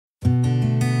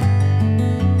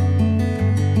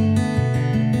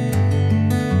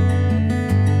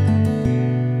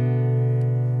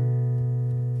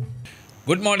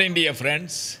Good morning, dear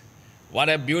friends. What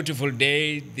a beautiful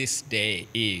day this day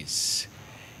is.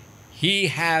 He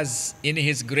has, in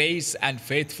His grace and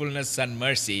faithfulness and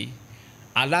mercy,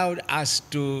 allowed us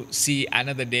to see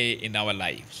another day in our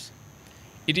lives.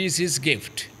 It is His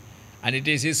gift and it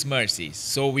is His mercy.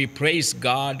 So we praise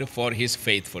God for His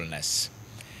faithfulness.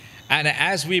 And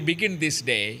as we begin this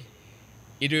day,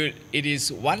 it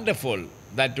is wonderful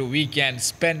that we can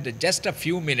spend just a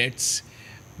few minutes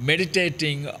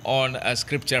meditating on a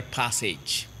scripture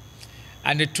passage.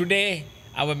 And today,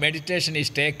 our meditation is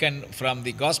taken from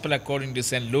the Gospel according to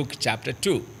St. Luke chapter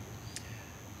 2,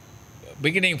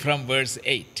 beginning from verse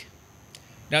 8.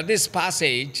 Now, this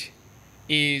passage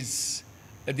is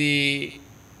the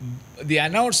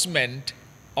announcement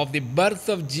of the birth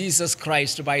of Jesus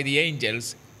Christ by the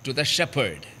angels to the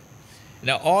shepherd.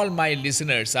 Now, all my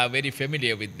listeners are very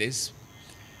familiar with this.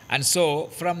 And so,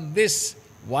 from this,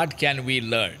 what can we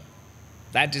learn?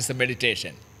 That is the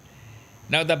meditation.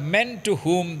 Now, the men to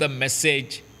whom the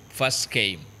message first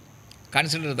came,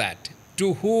 consider that.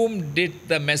 To whom did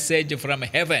the message from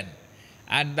heaven?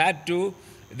 And that too,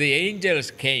 the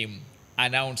angels came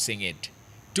announcing it.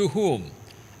 To whom?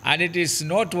 And it is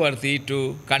noteworthy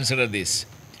to consider this.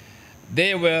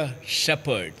 They were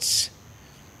shepherds.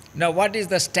 Now, what is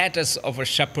the status of a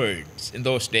shepherd in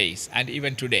those days and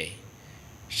even today?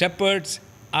 Shepherds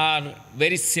are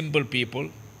very simple people.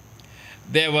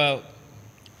 They were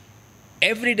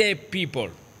everyday people.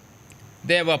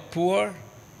 They were poor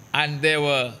and they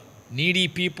were needy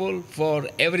people. For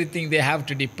everything they have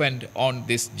to depend on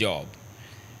this job.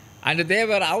 And they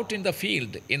were out in the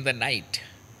field in the night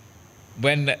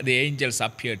when the angels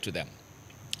appeared to them.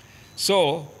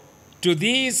 So, to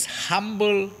these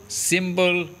humble,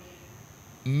 simple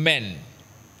men,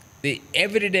 the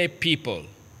everyday people,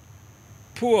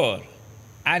 poor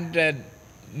and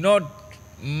not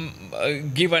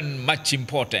given much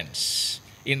importance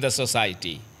in the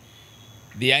society,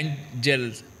 the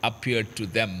angels appeared to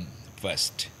them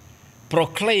first,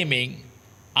 proclaiming,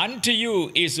 "Unto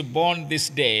you is born this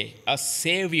day a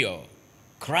Savior,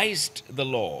 Christ the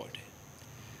Lord."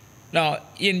 Now,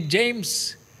 in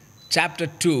James chapter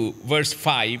 2, verse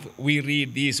 5, we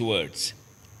read these words.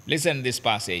 Listen to this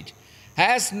passage.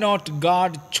 "Has not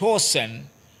God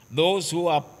chosen those who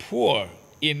are poor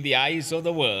in the eyes of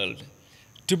the world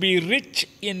to be rich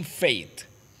in faith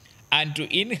and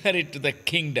to inherit the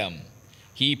kingdom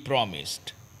He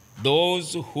promised,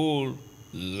 those who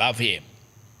love Him?"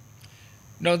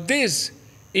 Now, this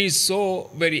is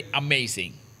so very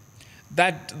amazing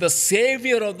that the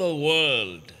Savior of the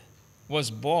world was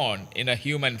born in a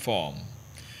human form,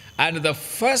 and the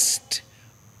first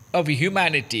of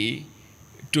humanity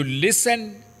to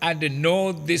listen and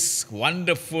know this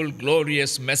wonderful,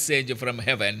 glorious message from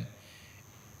heaven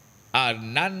are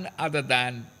none other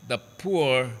than the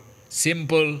poor,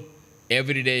 simple,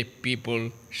 everyday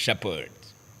people,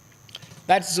 shepherds.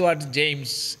 That's what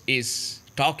James is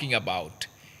talking about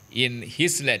in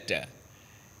his letter.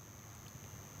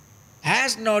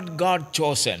 Has not God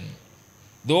chosen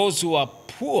those who are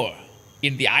poor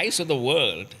in the eyes of the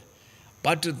world,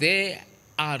 but they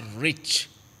are rich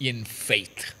in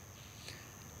faith?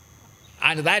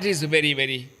 And that is very,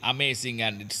 very amazing,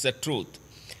 and it's the truth.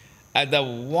 The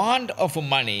want of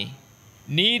money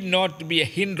need not be a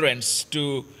hindrance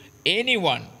to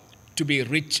anyone to be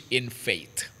rich in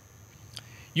faith.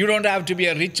 You don't have to be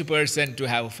a rich person to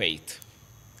have faith.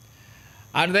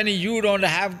 And then you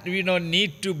don't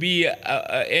need to be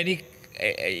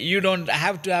you don't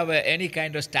have to have any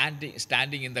kind of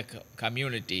standing in the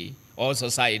community or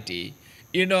society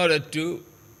in order to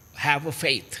have a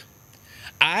faith.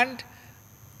 And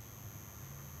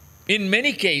in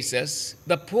many cases,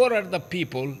 the poorer the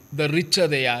people, the richer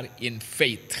they are in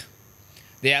faith.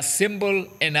 They are simple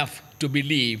enough to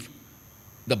believe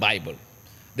the Bible.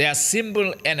 They are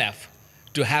simple enough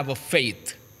to have a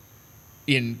faith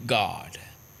in God.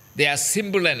 They are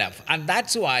simple enough. And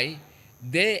that's why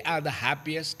they are the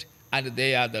happiest and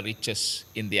they are the richest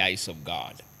in the eyes of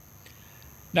God.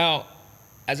 Now,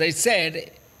 as I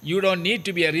said, you don't need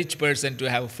to be a rich person to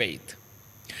have faith.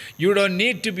 You don't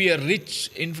need to be a rich,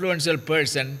 influential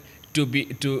person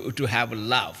to have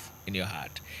love in your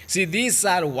heart. See, these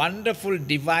are wonderful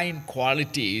divine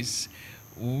qualities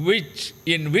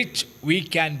in which we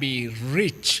can be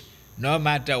rich no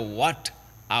matter what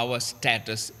our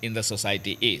status in the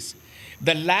society is.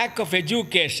 The lack of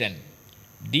education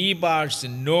debars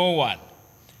no one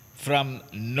from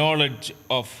knowledge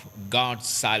of God's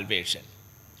salvation.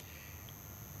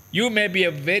 You may be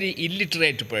a very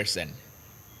illiterate person.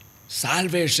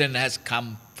 Salvation has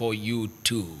come for you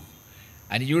too.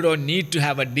 And you don't need to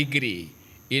have a degree.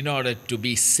 in order to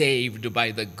be saved by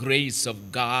the grace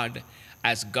of God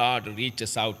as God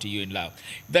reaches out to you in love.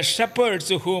 The shepherds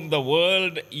whom the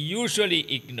world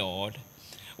usually ignored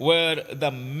were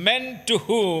the men to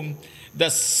whom the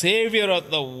Savior of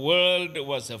the world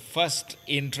was first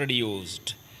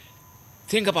introduced.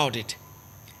 Think about it.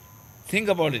 Think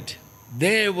about it.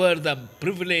 They were the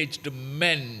privileged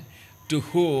men to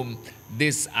whom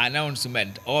this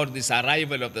announcement or this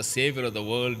arrival of the Savior of the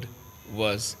world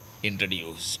was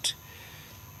introduced.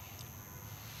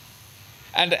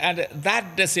 And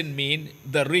that doesn't mean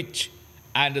the rich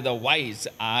and the wise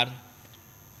are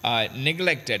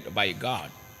neglected by God.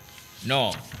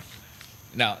 No.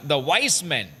 Now, the wise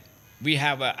men, we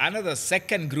have another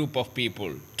second group of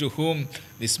people to whom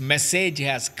this message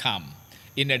has come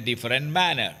in a different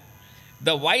manner.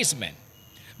 The wise men,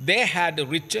 they had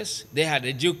riches, they had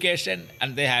education,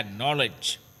 and they had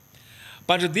knowledge.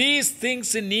 But these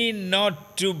things need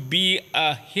not to be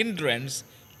a hindrance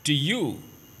to you.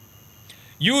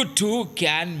 You too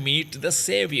can meet the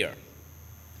Savior.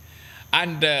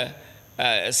 And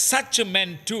such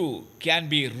men too can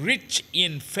be rich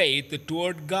in faith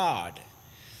toward God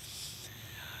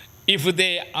if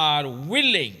they are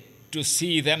willing to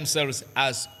see themselves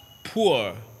as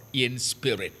poor in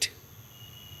spirit.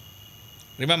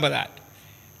 Remember that.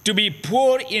 To be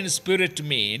poor in spirit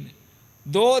means,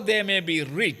 though they may be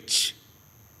rich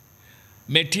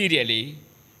materially,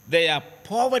 they are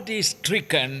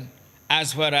poverty-stricken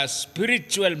as far as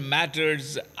spiritual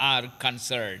matters are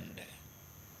concerned.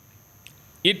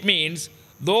 It means,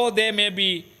 though they may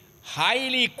be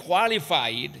highly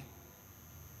qualified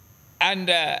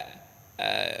and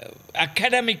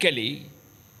academically,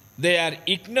 they are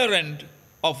ignorant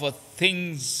of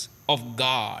things of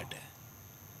God.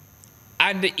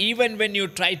 And even when you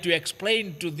try to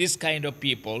explain to this kind of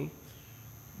people,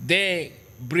 they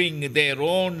bring their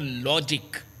own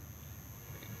logic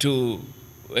to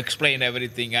explain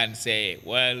everything and say,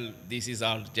 well, this is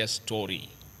all just story.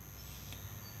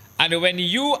 And when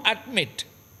you admit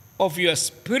of your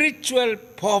spiritual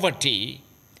poverty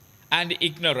and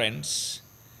ignorance,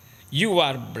 you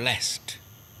are blessed,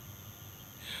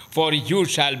 for you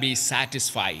shall be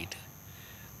satisfied.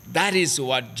 That is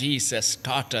what Jesus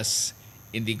taught us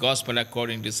in the Gospel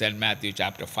according to St. Matthew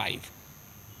chapter 5.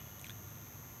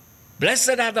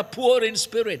 Blessed are the poor in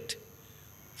spirit,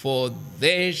 for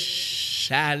they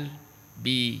shall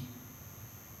be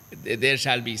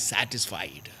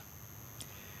satisfied.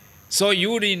 So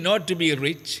you need not to be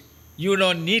rich, you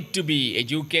don't need to be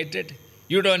educated,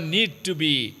 you don't need to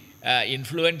be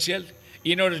influential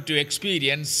in order to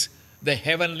experience the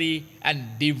heavenly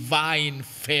and divine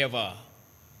favor.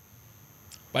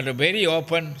 But very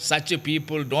often, such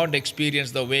people don't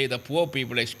experience the way the poor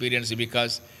people experience it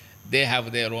because they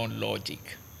have their own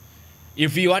logic.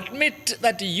 If you admit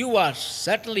that you are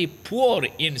certainly poor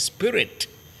in spirit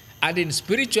and in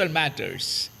spiritual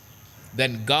matters,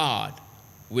 then God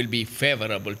will be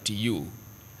favorable to you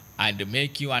and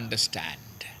make you understand.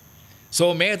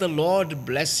 So may the Lord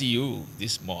bless you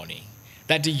this morning,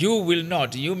 that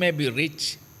you may be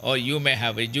rich or you may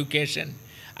have education,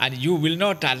 and you will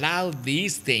not allow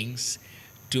these things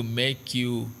to make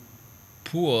you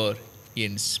poor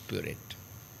in spirit.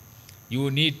 You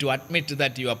need to admit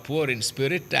that you are poor in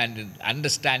spirit, and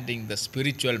understanding the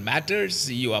spiritual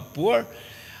matters, you are poor,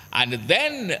 and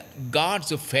then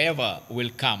God's favor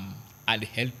will come and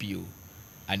help you,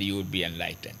 and you will be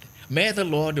enlightened. May the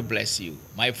Lord bless you.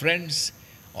 My friends,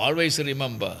 always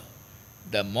remember,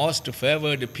 the most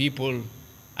favored people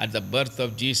at the birth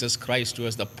of Jesus Christ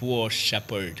was the poor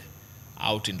shepherd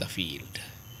out in the field.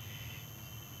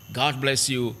 God bless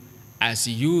you as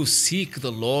you seek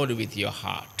the Lord with your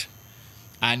heart,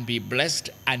 and be blessed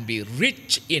and be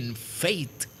rich in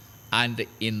faith and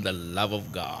in the love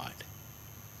of God.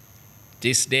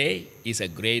 This day is a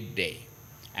great day.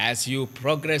 As you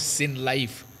progress in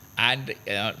life and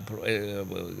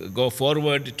go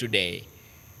forward today,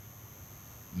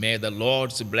 may the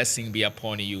Lord's blessing be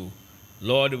upon you.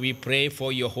 Lord, we pray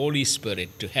for your Holy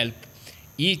Spirit to help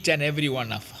each and every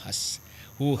one of us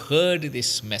who heard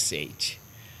this message,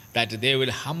 that they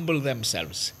will humble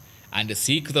themselves and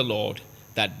seek the Lord,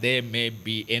 that they may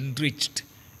be enriched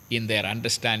in their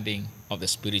understanding of the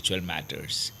spiritual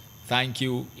matters. Thank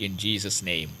you in Jesus'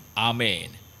 name. Amen.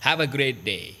 Have a great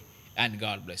day, and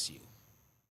God bless you.